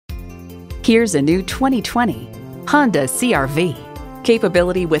Here's a new 2020 Honda CR-V.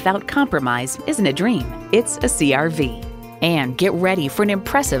 Capability without compromise isn't a dream, it's a CR-V. And get ready for an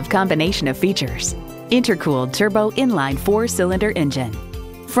impressive combination of features. Intercooled turbo inline 4-cylinder engine,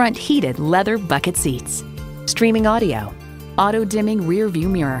 front heated leather bucket seats, streaming audio, auto-dimming rear view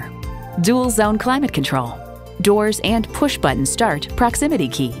mirror, dual zone climate control, doors and push-button start proximity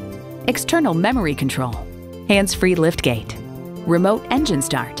key, external memory control, hands-free liftgate, remote engine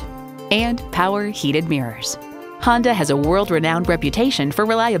start, and power heated mirrors. Honda has a world-renowned reputation for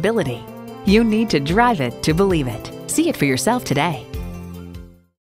reliability. You need to drive it to believe it. See it for yourself today.